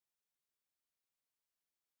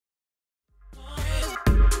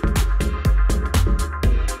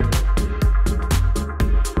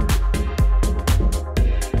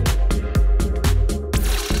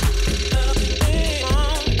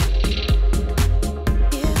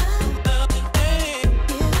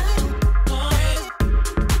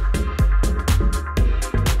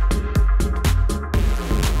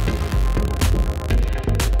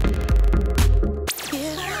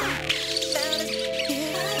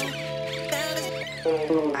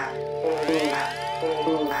Welcome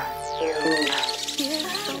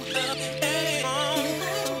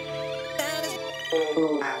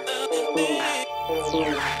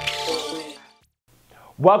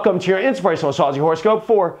to your Inspirational Astrology Horoscope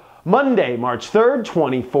for Monday, March 3rd,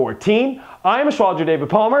 2014. I'm astrologer David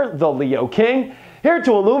Palmer, the Leo King, here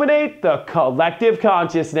to illuminate the collective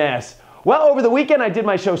consciousness. Well, over the weekend I did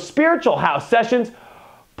my show Spiritual House Sessions,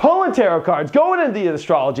 pulling tarot cards, going into the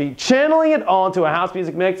astrology, channeling it all into a house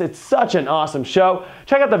music mix. It's such an awesome show.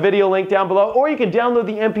 Check out the video link down below, or you can download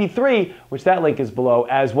the MP3, which that link is below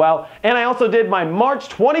as well. And I also did my March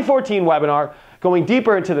 2014 webinar, going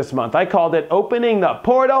deeper into this month. I called it Opening the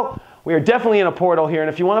Portal. We are definitely in a portal here, and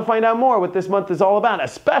if you want to find out more what this month is all about,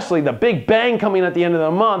 especially the big bang coming at the end of the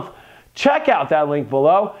month, check out that link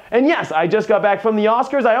below. And yes, I just got back from the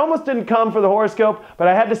Oscars. I almost didn't come for the horoscope, but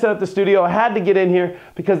I had to set up the studio. I had to get in here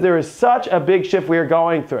because there is such a big shift we are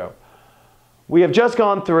going through. We have just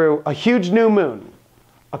gone through a huge new moon,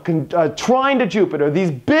 a trine to Jupiter,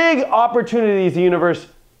 these big opportunities the universe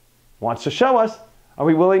wants to show us. Are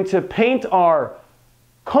we willing to paint our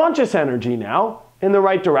conscious energy now in the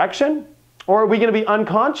right direction? Or are we going to be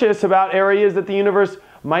unconscious about areas that the universe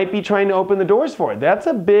might be trying to open the doors for? That's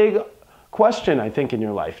a big question, I think, in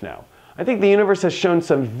your life now. I think the universe has shown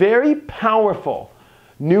some very powerful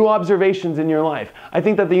new observations in your life. I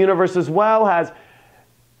think that the universe as well has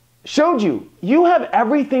showed you have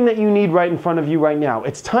everything that you need right in front of you right now.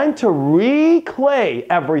 It's time to reclay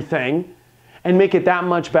everything and make it that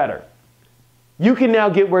much better. You can now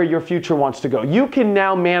get where your future wants to go. You can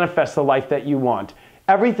now manifest the life that you want.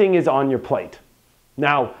 Everything is on your plate.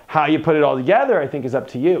 Now, how you put it all together, I think, is up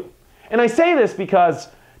to you. And I say this because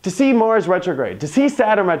to see Mars retrograde, to see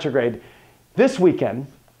Saturn retrograde this weekend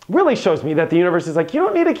really shows me that the universe is like, you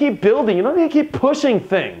don't need to keep building. You don't need to keep pushing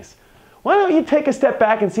things. Why don't you take a step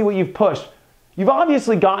back and see what you've pushed? You've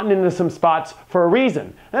obviously gotten into some spots for a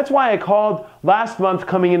reason. That's why I called last month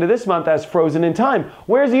coming into this month as frozen in time.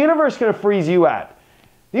 Where's the universe going to freeze you at?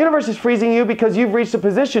 The universe is freezing you because you've reached a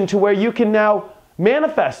position to where you can now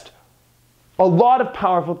manifest a lot of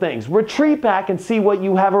powerful things. Retreat back and see what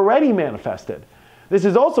you have already manifested. This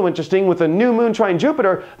is also interesting with a new moon trine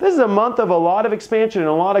Jupiter. This is a month of a lot of expansion and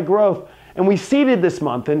a lot of growth. And we seeded this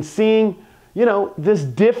month in seeing this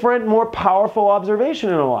different, more powerful observation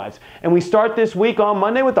in our lives. And we start this week on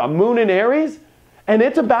Monday with the moon in Aries. And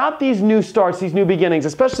it's about these new starts, these new beginnings,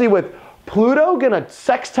 especially with Pluto going to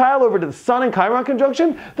sextile over to the Sun in Chiron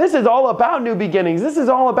conjunction. This is all about new beginnings. This is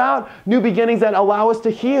all about new beginnings that allow us to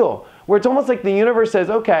heal. Where it's almost like the universe says,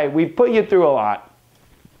 okay, we've put you through a lot.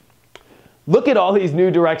 Look at all these new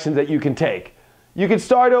directions that you can take. You can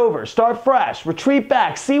start over, start fresh, retreat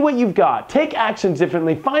back, see what you've got, take actions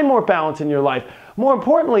differently, find more balance in your life. More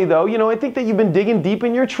importantly, though, I think that you've been digging deep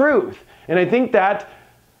in your truth. And I think that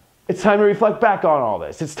it's time to reflect back on all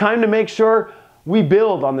this. It's time to make sure we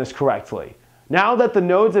build on this correctly. Now that the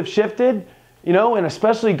nodes have shifted, and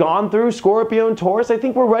especially gone through Scorpio and Taurus, I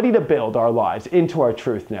think we're ready to build our lives into our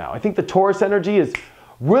truth now. I think the Taurus energy is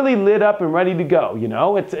really lit up and ready to go,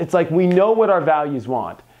 It's like we know what our values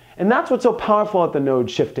want. And that's what's so powerful at the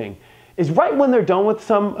node shifting, is right when they're done with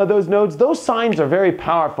some of those nodes, those signs are very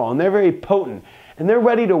powerful and they're very potent and they're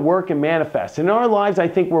ready to work and manifest. In our lives, I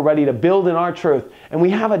think we're ready to build in our truth and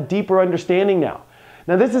we have a deeper understanding now.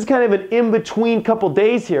 Now, this is kind of an in-between couple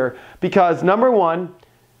days here because number one,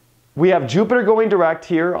 we have Jupiter going direct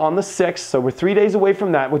here on the 6th, so we're 3 days away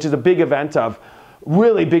from that, which is a big event of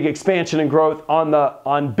really big expansion and growth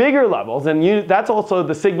on bigger levels, and that's also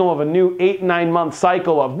the signal of a new 8-9 month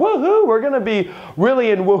cycle of woohoo. We're going to be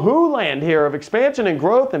really in woohoo land here of expansion and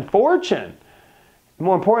growth and fortune.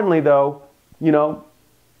 More importantly, though,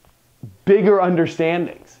 bigger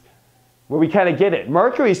understandings where we kind of get it.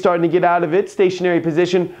 Mercury is starting to get out of its stationary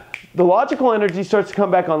position. The logical energy starts to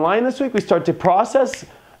come back online this week. We start to process,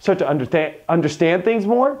 start to understand things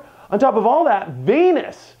more. On top of all that,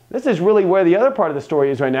 Venus. This is really where the other part of the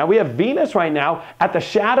story is right now. We have Venus right now at the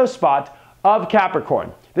shadow spot of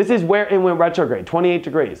Capricorn. This is where it went retrograde, 28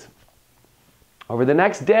 degrees. Over the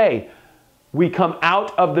next day, we come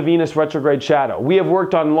out of the Venus retrograde shadow. We have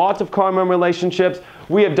worked on lots of karma and relationships.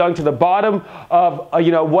 We have dug to the bottom of,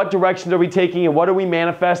 what directions are we taking and what are we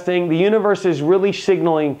manifesting. The universe is really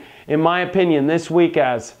signaling, in my opinion, this week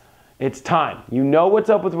as it's time. You know what's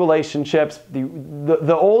up with relationships.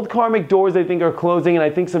 The old karmic doors, I think, are closing, and I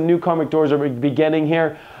think some new karmic doors are beginning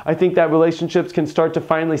here. I think that relationships can start to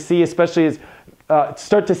finally see, especially as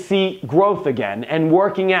start to see growth again and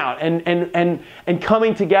working out and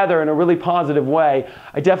coming together in a really positive way.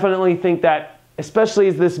 I definitely think that especially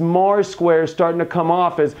as this Mars square is starting to come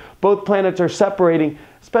off, as both planets are separating.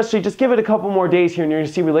 Especially just give it a couple more days here and you're going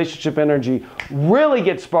to see relationship energy really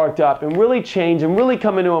get sparked up and really change and really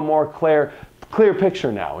come into a more clear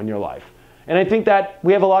picture now in your life. And I think that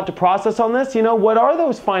we have a lot to process on this. You know, what are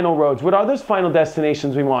those final roads? What are those final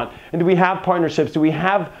destinations we want? And do we have partnerships? Do we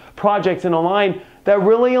have projects in a line that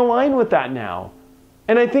really align with that now?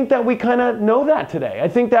 And I think that we kind of know that today. I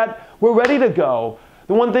think that we're ready to go.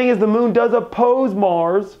 The one thing is the moon does oppose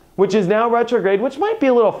Mars, which is now retrograde, which might be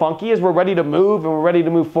a little funky as we're ready to move and we're ready to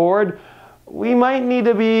move forward. We might need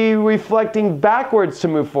to be reflecting backwards to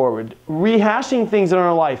move forward, rehashing things in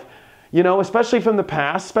our life. You know, especially from the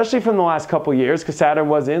past, especially from the last couple years, because Saturn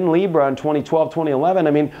was in Libra in 2012, 2011.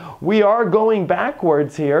 I mean, we are going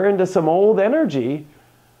backwards here into some old energy,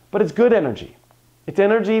 but it's good energy. It's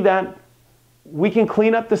energy that we can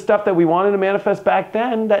clean up the stuff that we wanted to manifest back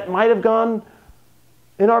then that might have gone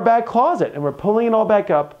in our back closet, and we're pulling it all back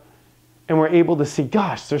up, and we're able to see,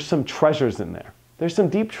 gosh, there's some treasures in there. There's some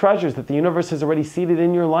deep treasures that the universe has already seeded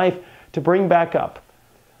in your life to bring back up.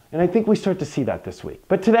 And I think we start to see that this week.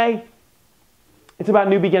 But today, it's about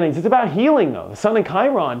new beginnings. It's about healing, though. The Sun in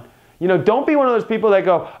Chiron, you know, don't be one of those people that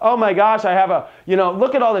go, oh my gosh, I have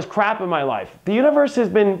look at all this crap in my life. The universe has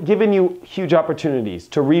been giving you huge opportunities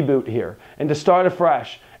to reboot here and to start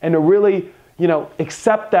afresh and to really,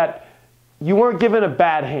 accept that you weren't given a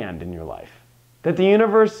bad hand in your life. That the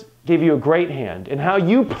universe gave you a great hand, and how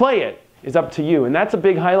you play it is up to you. And that's a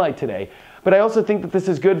big highlight today. But I also think that this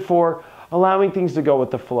is good for allowing things to go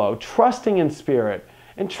with the flow, trusting in spirit,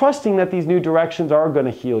 and trusting that these new directions are going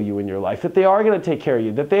to heal you in your life, that they are going to take care of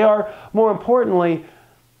you, that they are, more importantly,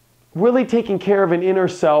 really taking care of an inner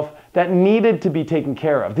self that needed to be taken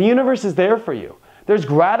care of. The universe is there for you. There's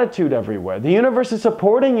gratitude everywhere. The universe is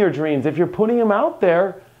supporting your dreams if you're putting them out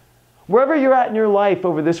there. Wherever you're at in your life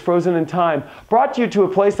over this frozen in time brought you to a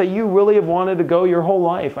place that you really have wanted to go your whole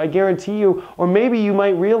life. I guarantee you, or maybe you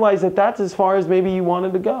might realize that that's as far as maybe you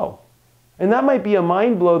wanted to go. And that might be a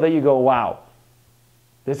mind blow that you go, wow,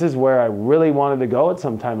 this is where I really wanted to go at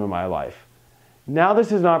some time in my life. Now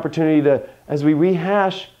this is an opportunity to, as we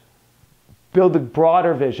rehash, build a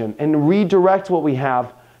broader vision and redirect what we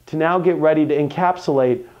have to now get ready to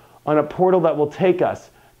encapsulate on a portal that will take us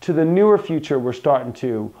to the newer future we're starting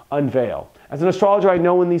to unveil. As an astrologer, I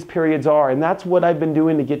know when these periods are, and that's what I've been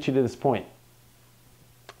doing to get you to this point.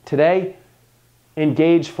 Today,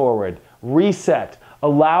 engage forward, reset,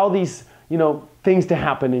 allow these, things to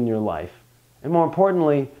happen in your life. And more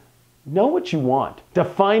importantly, know what you want,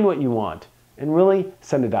 define what you want, and really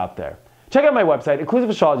send it out there. Check out my website,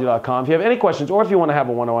 inclusiveastrology.com, if you have any questions or if you want to have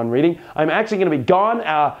a one-on-one reading. I'm actually going to be gone.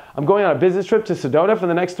 I'm going on a business trip to Sedona for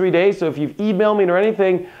the next 3 days, so if you've emailed me or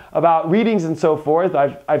anything about readings and so forth,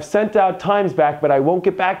 I've sent out times back, but I won't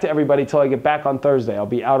get back to everybody till I get back on Thursday. I'll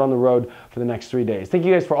be out on the road for the next 3 days. Thank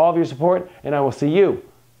you guys for all of your support, and I will see you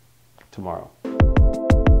tomorrow.